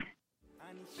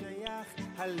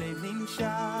הלב נמשך,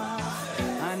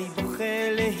 אני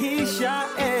בוחר להישאר,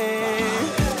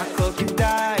 הכל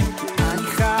כדאי, אני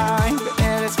חי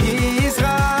בארץ ישראל.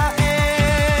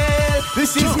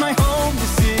 This is my home,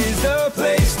 this is the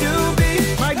place to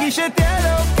be, מרגיש את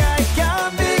אלוקיי כאן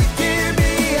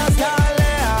בקרבי, אז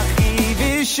תעלה אחי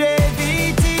ושב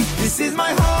איתי. This is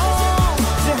my home,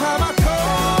 זה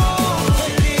המקום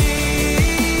שלי.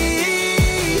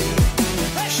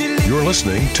 You're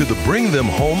listening to the Bring Them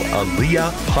Home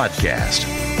Aliyah podcast,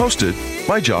 hosted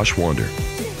by Josh Wander.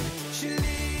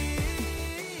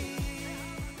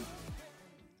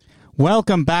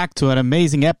 Welcome back to an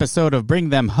amazing episode of Bring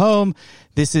Them Home.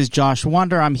 This is Josh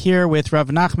Wander. I'm here with Rav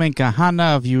Nachman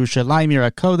Kahana of Yerushalayim Yer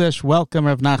HaKodesh. Welcome,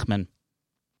 Rav Nachman.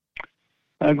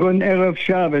 Good Erev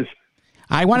Shabbos.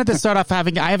 I wanted to start off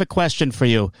I have a question for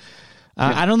you.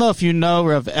 I don't know if you know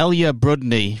Rav Elia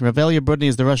Brudny. Rav Elia Brudny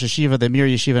is the Rosh Yeshiva of the Mir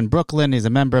Yeshiva in Brooklyn. He's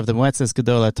a member of the Moetzes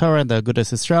Gedol HaTorah and the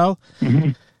Agudas Yisrael.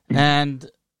 Mm-hmm. And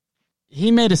he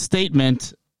made a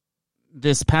statement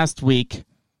this past week.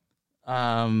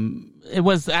 It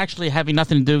was actually having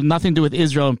nothing to do with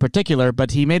Israel in particular, but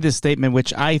he made this statement,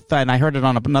 which I thought, and I heard it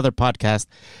on another podcast,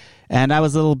 and I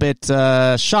was a little bit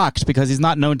shocked because he's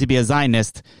not known to be a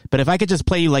Zionist. But if I could just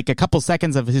play you like a couple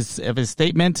seconds of his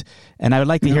statement, and I would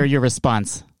like to hear your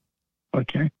response.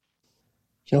 Okay.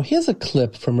 You know, here's a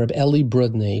clip from Reb Eli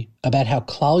Brudny about how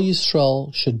Klal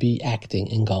Yisrael should be acting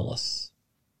in Golus.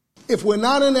 If we're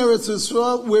not in Eretz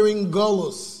Yisrael, we're in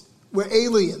Golus. We're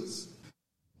aliens.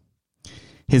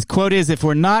 His quote is, if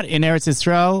we're not in Eretz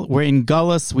Yisrael, we're in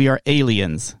Golus, we are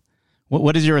aliens.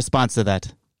 What is your response to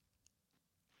that?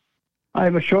 I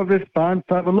have a short response.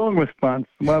 I have a long response.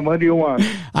 What do you want?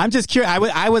 I'm just curious.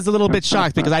 I was a little bit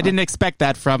shocked because I didn't expect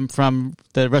that from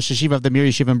the Rosh Yeshiva of the Mir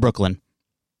Yeshiva in Brooklyn.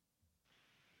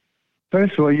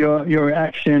 First of all, your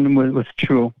action was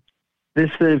true.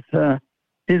 This is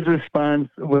his response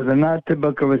was a not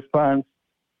typical response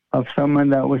of someone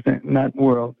that was not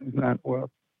world.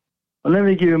 Well, let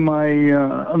me give you my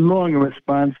longer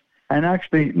response, and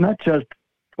actually not just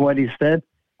what he said,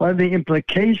 what are the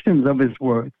implications of his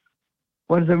words?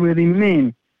 What does it really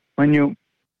mean when you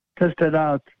test it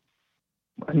out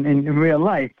in real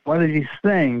life? What is he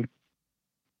saying?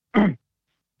 In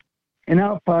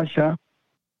our Pasha,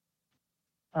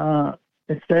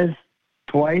 it says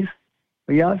twice,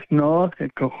 Noah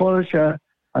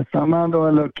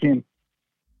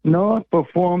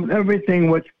performed everything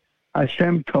which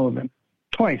Hashem told him.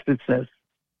 Twice it says.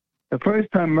 The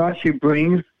first time Rashi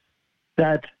brings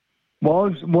that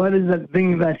what is the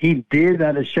thing that he did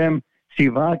that Hashem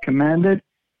Shiva commanded?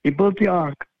 He built the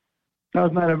ark.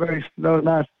 That was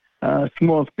not a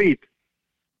small feat.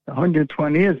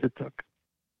 120 years it took.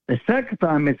 The second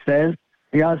time it says,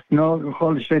 Noah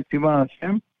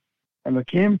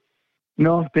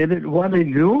did it. What did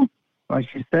he do?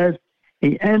 Rashi says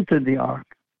he entered the ark.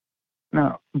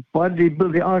 Now, why did he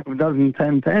build the ark if he doesn't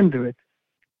intend to enter it?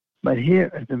 But here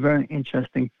is a very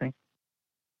interesting thing.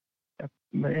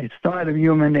 It's part of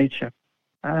human nature.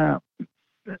 I'll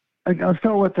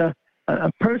start with a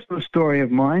personal story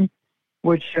of mine,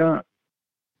 which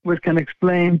can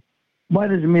explain what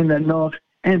does it mean that Noah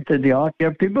entered the ark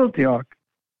after he built the ark.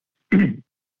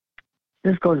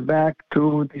 This goes back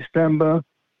to December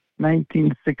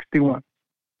 1961.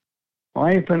 My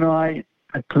wife and I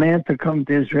had planned to come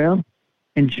to Israel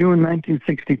in June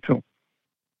 1962.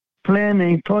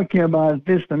 Planning, talking about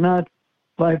this and that,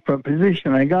 apply for a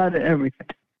position, I got it, everything.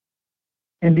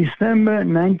 In December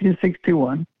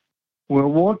 1961, we're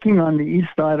walking on the east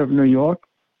side of New York.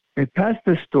 We passed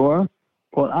a store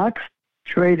called Ox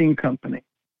Trading Company.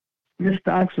 Mr.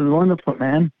 Ox was a wonderful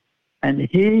man, and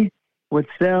he would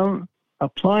sell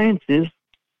appliances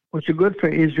which are good for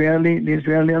the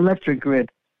Israeli electric grid.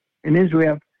 In Israel, we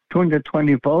have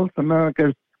 220 volts,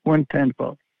 America's 110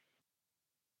 volts.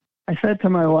 I said to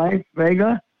my wife,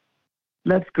 Vega,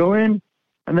 let's go in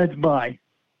and let's buy.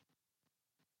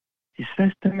 She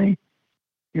says to me,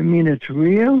 you mean it's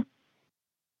real?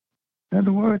 In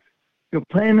other words, you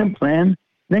plan and plan,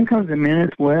 then comes a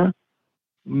minute where,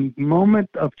 moment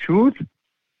of truth,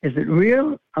 is it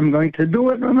real? I'm going to do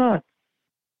it or not?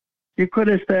 You could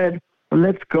have said, well,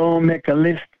 let's go make a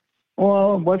list.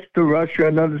 Oh, what's the rush for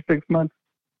another 6 months?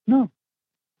 No.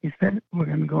 He said, we're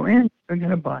going to go in, we're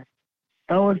going to buy.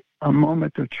 That was a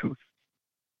moment of truth.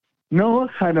 Noah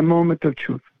had a moment of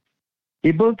truth.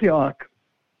 He built the ark.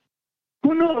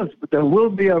 Who knows? But there will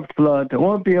be a flood. There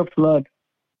won't be a flood.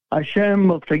 Hashem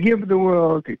will forgive the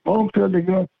world. He won't fill the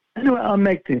world. Anyway, I'll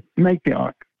make the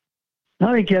ark.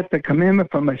 Now he gets the commandment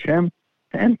from Hashem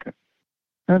to enter.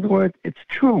 In other words, it's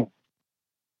true.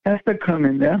 Has to come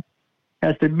in there.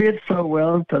 has to bid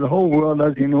farewell to the whole world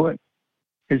as he knew it.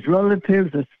 His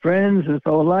relatives, his friends, his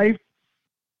whole life.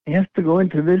 He has to go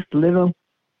into this little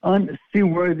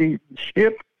unseaworthy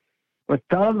ship with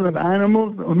thousands of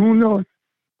animals, and who knows,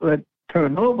 will it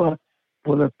turn over?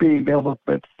 Will it be able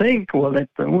to sink? Will it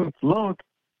float?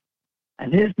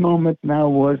 And his moment now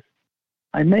was,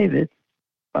 I made it.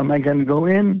 Am I going to go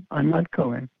in or not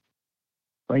go in?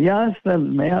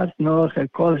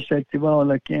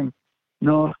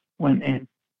 Noah went in.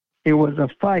 It was a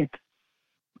fight,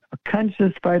 a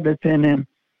conscious fight within him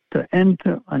to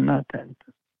enter or not enter.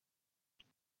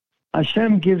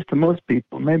 Hashem gives to most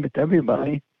people, maybe to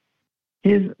everybody,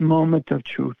 his moment of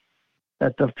truth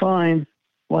that defines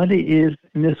what he is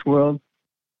in this world,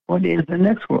 what he is in the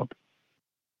next world.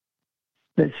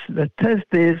 The test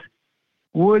is,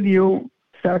 will you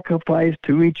sacrifice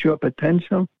to reach your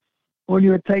potential? Will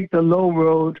you take the low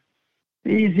road,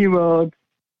 the easy road,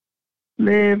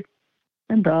 live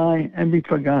and die and be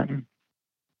forgotten?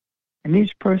 And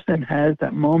each person has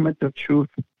that moment of truth.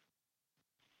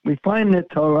 We find in the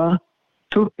Torah,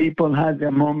 two people had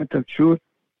their moment of truth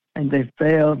and they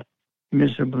failed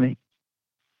miserably.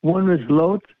 One was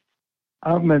Lot,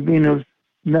 Avraham Avinu's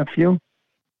nephew.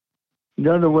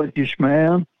 The other was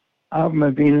Ishmael,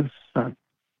 Avraham Avinu's son.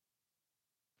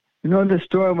 You know the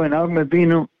story when Avraham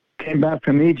Avinu came back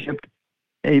from Egypt,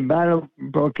 a battle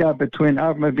broke out between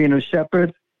Avraham Avinu's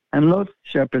shepherds and Lot's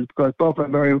shepherds because both are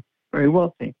very, very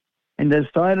wealthy. And they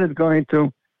started going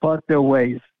to part their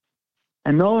ways.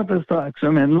 And Lot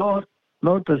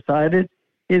decided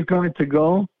he's going to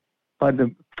go by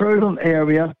the fertile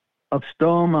area of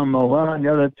Sodom and Gomorrah and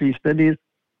the other three cities.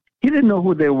 He didn't know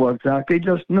who they were exactly. He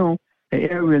just knew the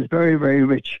area is very, very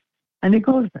rich. And he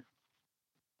goes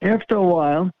there. After a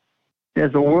while,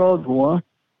 there's a world war,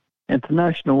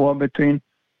 international war between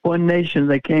four nations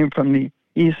that came from the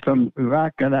east, from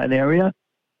Iraq and that area,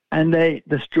 and they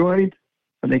destroyed,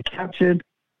 or they captured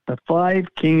the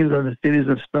 5 kings of the cities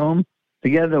of Sodom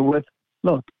together with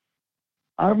Lot.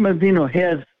 Avraham Avinu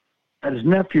hears that his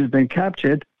nephew's been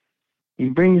captured. He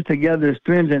brings together his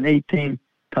 318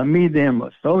 Talmidim,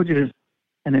 or soldiers,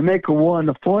 and they make a war on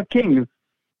the 4 kings.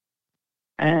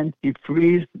 And he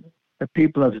frees the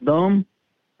people of Sodom,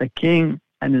 the king,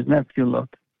 and his nephew Lot.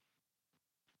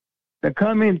 The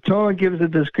coming Torah gives a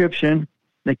description.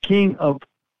 The king of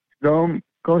Sodom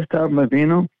goes to Avraham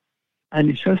Avinu, and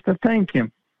he tries to thank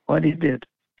him what he did.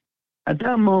 At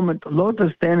that moment, Lot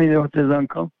is standing there with his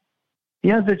uncle. He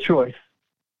has a choice.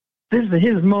 This is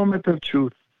his moment of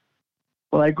truth.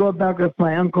 Will I go back with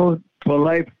my uncle to a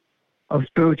life of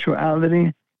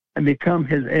spirituality and become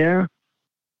his heir?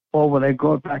 Or will I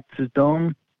go back to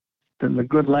Sodom, to the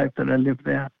good life that I lived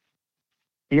there?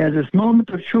 He has this moment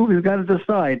of truth. He's got to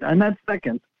decide, and that's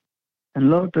second.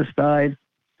 And Lot decides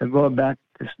to go back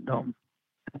to Sodom.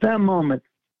 At that moment,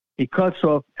 he cuts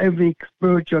off every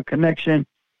spiritual connection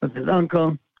with his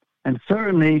uncle, and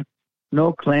certainly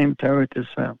no claim to Eretz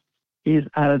Israel. He's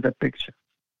out of the picture.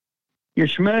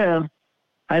 Ishmael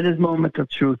had his moment of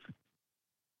truth.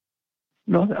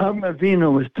 Avraham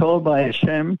Avinu was told by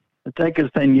Hashem to take his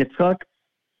son Yitzchak,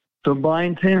 to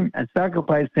bind him and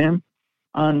sacrifice him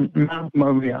on Mount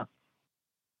Moriah.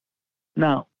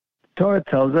 Now, Torah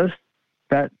tells us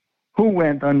that who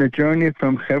went on the journey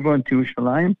from Hebron to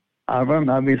Yerushalayim?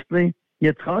 Avram, obviously,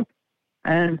 Yitzchak,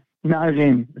 and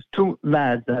Na'arim. There's 2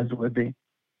 lads, as it would be.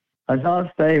 As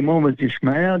I'll say, one was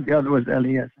Ishmael, the other was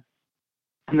Eliezer.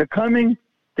 And they're coming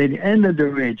to the end of the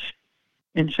ridge.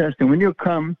 Interesting, when you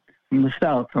come from the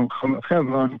south, from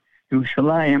Hebron to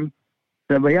Yerushalayim,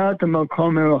 they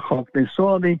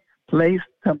saw the place,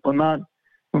 Temple Mount,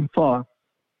 from far.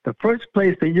 The first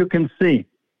place that you can see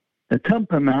the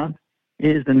Temple Mount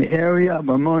is in the area of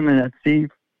Ammon and Atziv.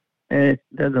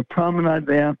 There's a promenade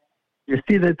there. You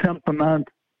see the Temple Mount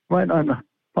right on the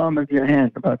palm of your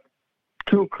hand, about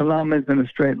 2 kilometers in a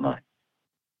straight line.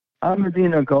 Avraham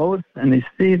Avinu goes and they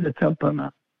see the Temple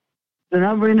Mount. Then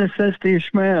Avraham Avinu says to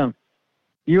Ishmael,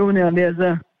 you and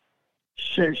Eliezer,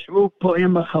 sit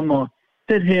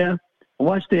here,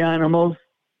 watch the animals,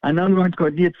 and I'm going to go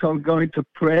Yitzchak, going to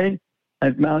pray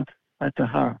at Mount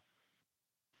Tahar.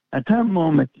 At that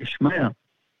moment, Ishmael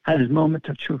had his moment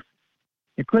of truth.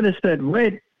 He could have said,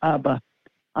 wait, Abba,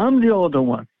 I'm the older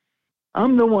one.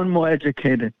 I'm the one more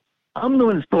educated. I'm the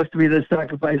one who's supposed to be the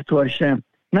sacrifice to Hashem,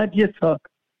 not Yitzchak.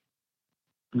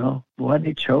 No, what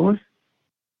he chose?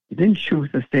 He didn't choose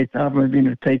to say to Avraham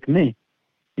Avinu, take me.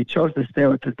 He chose to stay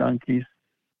with the donkeys.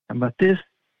 And by this,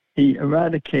 he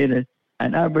eradicated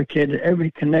and abrogated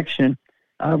every connection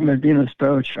of Avraham Avinu's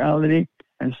spirituality,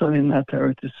 and certainly not to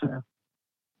Eretz Israel.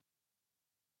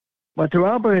 What the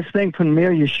rabbi is saying from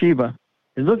Mir Yeshiva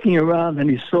He's looking around and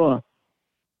he saw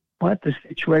what the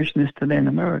situation is today in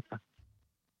America.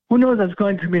 Who knows what's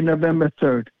going to be November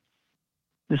 3rd?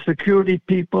 The security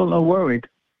people are worried.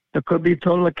 There could be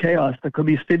total chaos. There could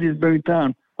be cities burned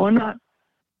down or not.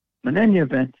 But in any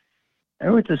event,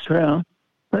 Eretz Israel,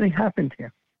 something happened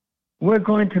here. We're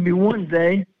going to be one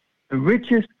day the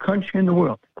richest country in the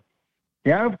world.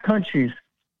 The Arab countries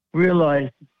realize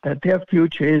that their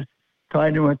future is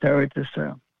tied in with Eretz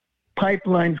Israel.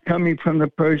 Pipelines coming from the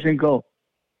Persian Gulf,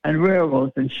 and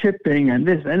railroads, and shipping, and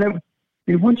this, and everything.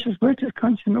 The richest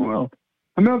country in the world.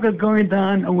 America's going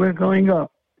down, and we're going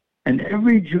up. And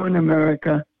every Jew in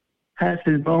America has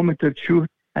his moment of truth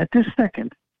at this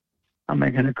second. Am I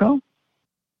going to go?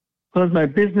 Close my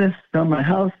business, sell my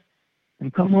house,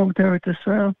 and come home to Eretz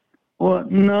Israel? Or,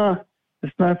 no,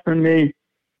 it's not for me.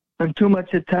 I'm too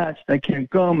much attached. I can't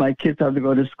go. My kids have to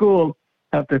go to school,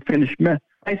 have to finish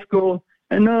high school.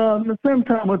 And at the same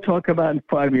time, we'll talk about it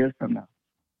 5 years from now.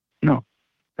 No.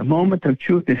 The moment of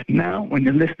truth is now when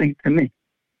you're listening to me.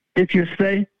 If you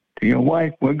say to your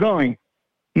wife, we're going,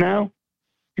 now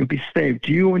you'll be saved.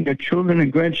 You and your children and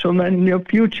grandchildren in your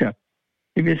future.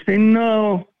 If you say,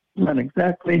 no, not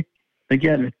exactly,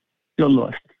 forget it. You're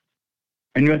lost.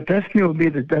 And your destiny will be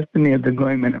the destiny of the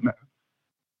Goyim in America.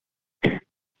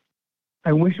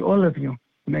 I wish all of you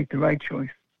to make the right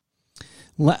choice.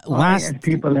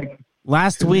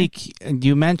 Last week,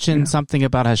 you mentioned something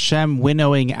about Hashem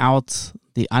winnowing out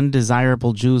the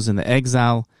undesirable Jews in the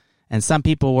exile, and some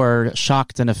people were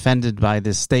shocked and offended by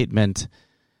this statement.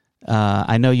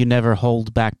 I know you never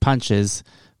hold back punches,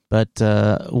 but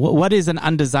what is an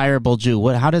undesirable Jew?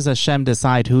 How does Hashem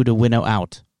decide who to winnow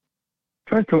out?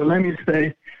 First of all, let me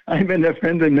say, I've been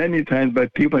offended many times by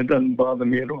people. It doesn't bother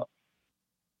me at all.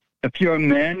 If you're a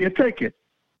man, you take it.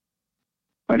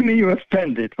 What do you mean you're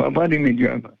offended? Well, what do you mean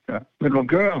you're a little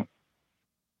girl?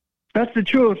 That's the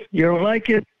truth. You don't like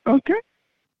it? Okay.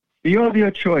 You have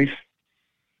your choice.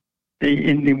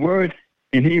 In the word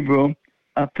in Hebrew,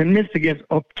 optimistic is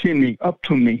optimi, up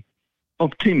to me.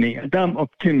 Optimi, Adam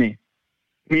optimi.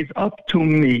 Means up to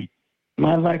me.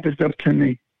 My life is up to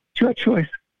me. It's your choice.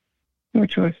 Your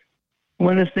choice. You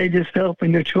want to save yourself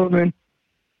and your children?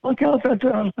 Okay,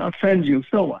 I'll offend you.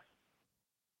 So what?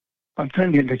 I'm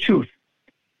telling you the truth.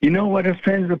 You know what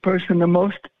offends a person the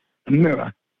most? A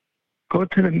mirror. Go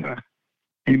to the mirror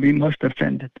and you'll be most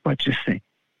offended what you see.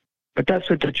 But that's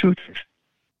what the truth is.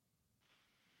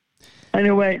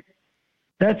 Anyway,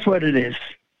 that's what it is.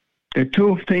 The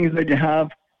two things that you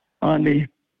have on the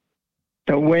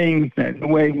weighing, the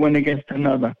way one against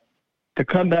another. To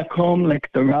come back home, like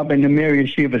the rabbi in the Mir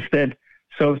Yeshiva said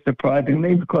so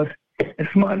surprisingly, because a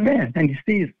smart man, and he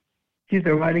sees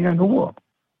the writing on the wall.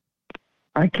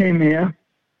 I came here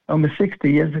almost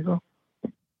 60 years ago.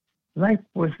 Life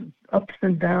was ups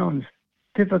and downs,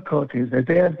 difficulties.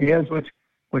 There's years which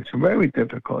are very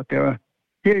difficult. Here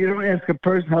you don't ask a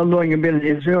person how long you've been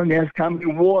in Israel, and you ask how many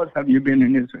wars have you been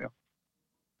in Israel.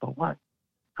 But what?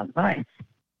 A life.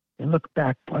 You look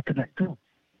back, what did I do?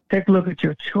 Take a look at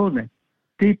your children.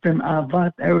 Deep in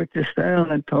Avat, Eretz Israel,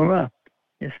 and Torah.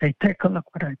 You say, take a look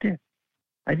what I did.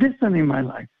 I did something in my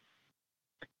life.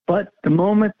 But the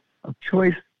moment of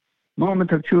choice,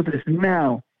 moment of truth is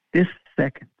now, this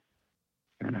second.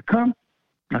 You're going to come,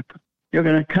 not come. You're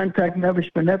going to contact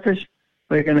Nevesh B'Nefesh,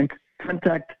 or you're going to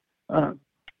contact, I'm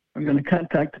going to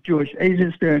contact the Jewish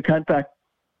agents there and contact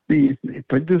the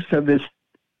producer of this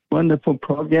wonderful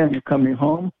program, You're Coming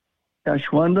Home,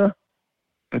 Dash Wonder.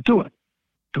 But do it.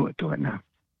 Do it now.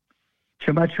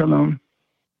 Shabbat Shalom.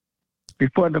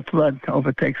 Before the flood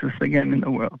overtakes us again in the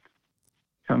world.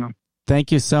 Shalom.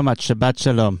 Thank you so much. Shabbat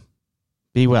Shalom.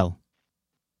 Be well.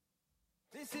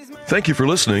 Thank you for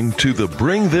listening to the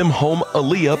Bring Them Home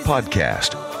Aliyah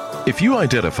podcast. If you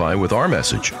identify with our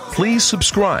message, please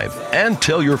subscribe and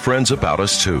tell your friends about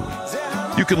us too.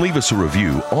 You can leave us a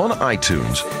review on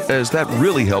iTunes, as that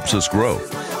really helps us grow.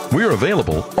 We're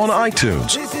available on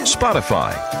iTunes,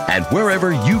 Spotify, and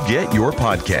wherever you get your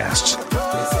podcasts.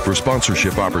 For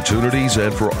sponsorship opportunities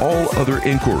and for all other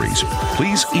inquiries,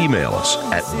 please email us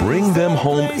at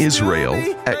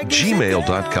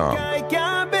bringthemhomeisrael@gmail.com.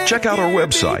 Check out our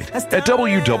website at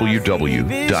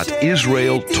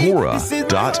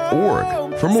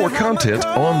www.israeltorah.org for more content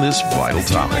on this vital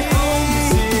topic.